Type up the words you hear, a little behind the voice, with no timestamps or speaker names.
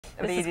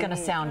This is going to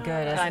sound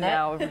good, isn't it? I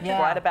know,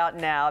 right about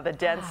now. The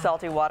dense,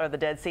 salty water of the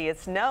Dead Sea.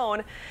 It's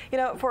known,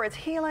 for its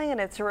healing and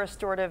its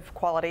restorative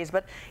qualities,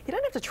 but you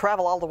don't have to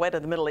travel all the way to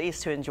the Middle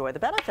East to enjoy the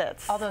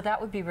benefits. Although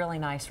that would be really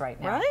nice right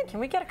now. Right? Can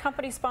we get a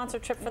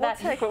company-sponsored trip for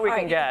that? We'll take what we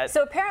can get.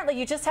 So apparently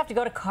you just have to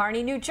go to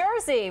Kearney, New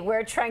Jersey,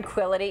 where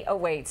tranquility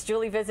awaits.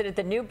 Julie visited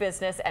the new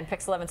business and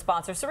Pix 11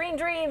 sponsor, Serene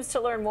Dreams,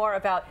 to learn more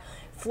about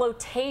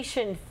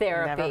flotation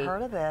therapy. Never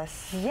heard of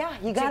this. Yeah,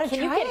 you got to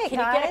try it, Can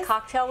you get a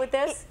cocktail with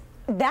this?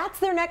 That's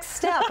their next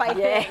step, I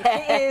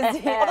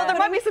think. Although there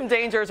might be some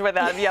dangers with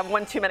that if you have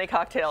one too many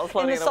cocktails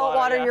floating in the salt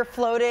water, yeah. you're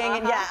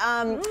floating.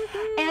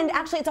 And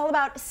actually, it's all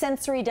about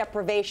sensory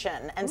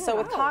deprivation. And so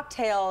with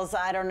cocktails,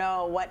 I don't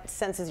know what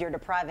senses you're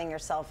depriving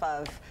yourself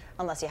of,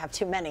 unless you have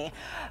too many.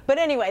 But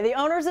anyway, the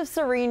owners of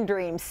Serene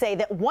Dreams say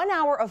that 1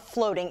 hour of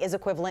floating is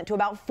equivalent to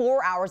about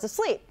 4 hours of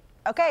sleep.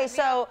 Okay,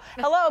 so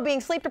hello,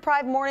 being sleep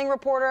deprived morning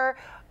reporter,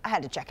 I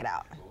had to check it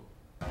out.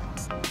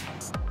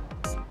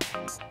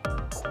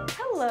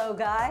 Hello,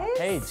 guys.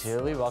 Hey,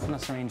 Julie. Welcome to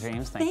Serene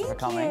Dreams. Thank you for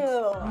coming.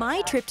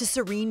 My trip to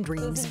Serene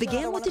Dreams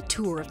began with a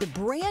tour of the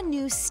brand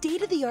new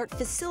state-of-the-art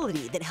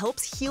facility that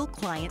helps heal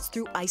clients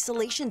through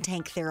isolation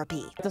tank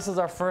therapy. This is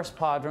our first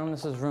pod room.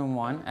 This is room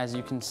 1, as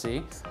you can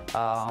see.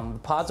 The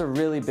pods are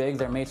really big.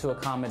 They're made to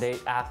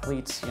accommodate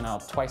athletes,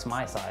 twice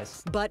my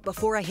size. But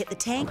before I hit the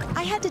tank,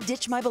 I had to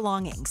ditch my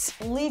belongings.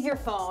 Leave your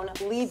phone,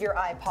 leave your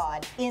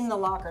iPod in the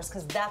lockers,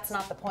 because that's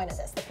not the point of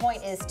this. The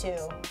point is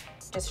to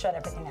just shut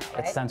everything out,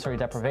 right? It's sensory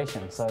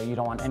deprivation, so you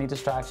don't want any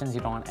distractions,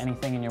 you don't want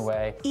anything in your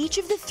way. Each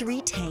of the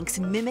 3 tanks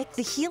mimic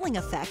the healing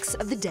effects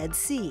of the Dead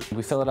Sea.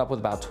 We fill it up with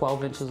about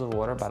 12 inches of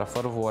water, about a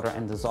foot of water,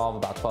 and dissolve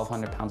about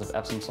 1,200 pounds of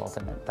Epsom salt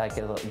in it. That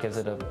gives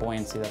it a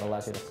buoyancy that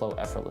allows you to float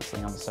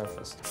effortlessly on the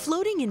surface.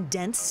 Floating in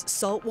dense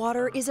salt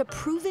water is a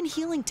proven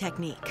healing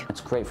technique.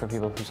 It's great for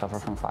people who suffer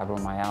from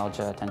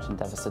fibromyalgia, attention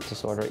deficit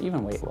disorder,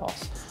 even weight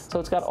loss. So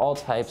it's got all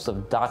types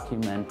of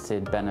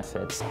documented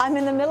benefits. I'm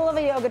in the middle of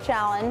a yoga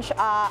challenge.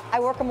 I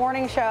work a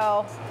morning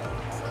show,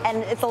 and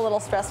it's a little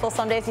stressful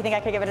some days. Do you think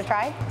I could give it a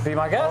try? Be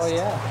my guest. Oh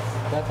yeah,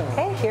 definitely.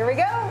 Okay, here we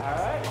go. All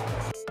right.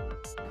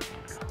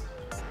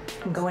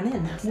 I'm going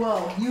in.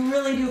 Whoa, you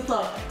really do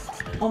float.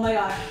 Oh my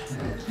gosh,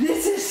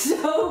 this is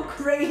so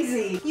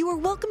crazy. You are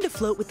welcome to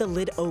float with the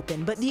lid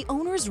open, but the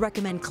owners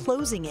recommend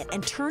closing it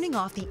and turning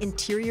off the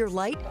interior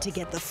light to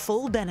get the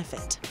full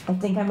benefit. I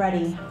think I'm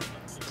ready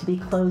to be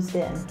closed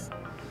in.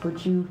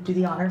 Would you do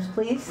the honors,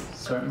 please?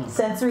 Certainly.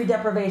 Sensory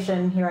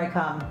deprivation, here I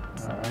come.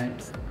 All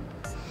right.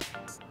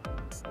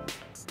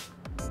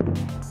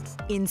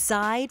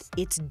 Inside,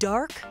 it's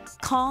dark,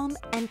 calm,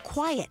 and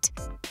quiet.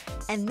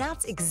 And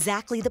that's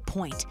exactly the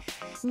point.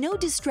 No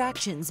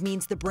distractions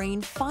means the brain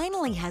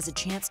finally has a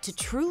chance to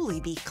truly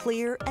be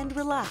clear and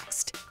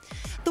relaxed.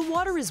 The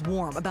water is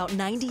warm, about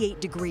 98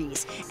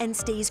 degrees, and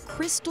stays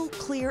crystal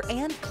clear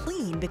and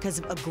clean because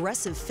of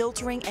aggressive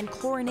filtering and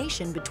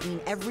chlorination between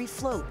every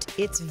float.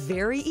 It's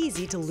very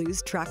easy to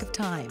lose track of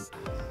time.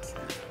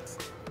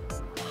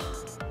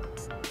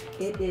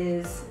 It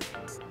is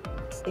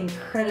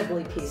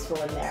incredibly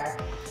peaceful in there.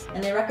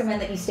 And they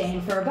recommend that you stay in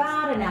for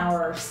about an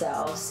hour or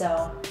so.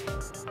 So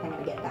I'm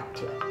gonna get back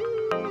to it.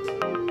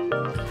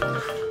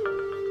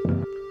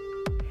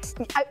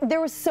 There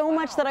was so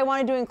much that I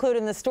wanted to include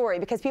in the story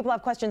because people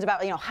have questions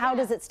about, how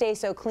does it stay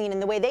so clean? And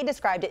the way they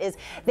described it is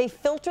they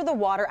filter the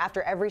water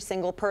after every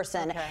single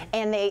person,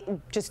 and they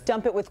just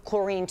dump it with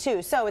chlorine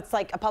too. So it's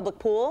like a public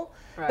pool,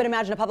 but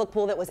imagine a public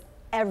pool that was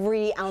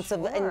every ounce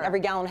of and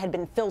every gallon had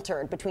been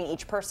filtered between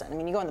each person. I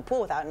mean, you go in the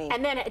pool without any.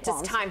 And then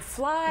does time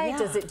fly?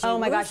 Does it? Oh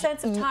my gosh,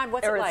 sense of time?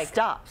 What's it like? It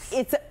stops.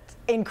 It's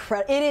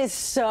incredible. It is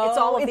so. It's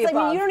all of the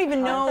above. You don't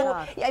even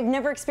know. I've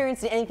never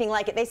experienced anything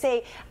like it. They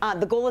say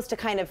the goal is to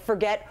kind of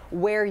forget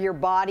where your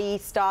body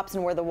stops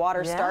and where the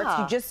water starts.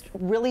 You just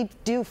really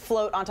do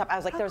float on top. I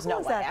was like, there's no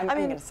way. I'm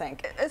going to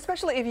sink.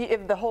 Especially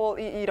if the whole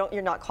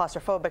you're not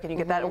claustrophobic and you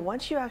get that. And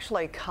once you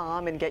actually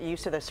calm and get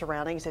used to the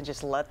surroundings and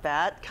just let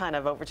that kind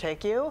of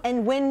overtake you.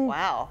 And when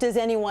does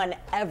anyone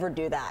ever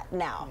do that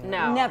now?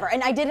 No, never.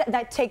 And I did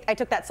that. I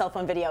took that cell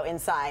phone video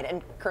inside,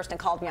 and Kirsten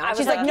called me on.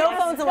 She's like, no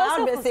phones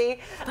allowed, Missy.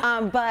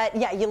 But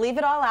yeah, you leave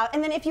it all out.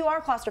 And then if you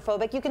are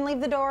claustrophobic, you can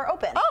leave the door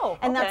open.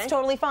 And that's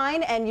totally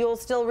fine, and you'll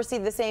still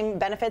receive the same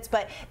benefits.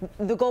 But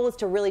the goal is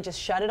to really just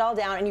shut it all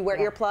down, and you wear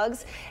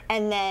earplugs.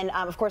 And then,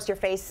 of course, your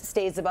face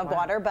stays above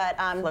water. But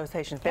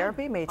flotation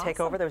therapy may take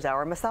over those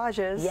hour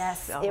massages.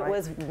 Yes, it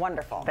was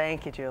wonderful.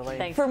 Thank you, Julie.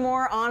 Thanks. For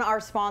more on our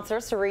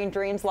sponsor, Serene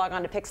Dreams, log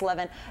on to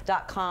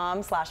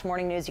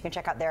pix11.com/morning news. You can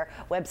check out their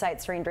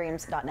website,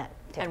 serenedreams.net.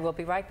 And we'll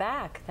be right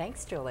back.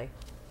 Thanks, Julie.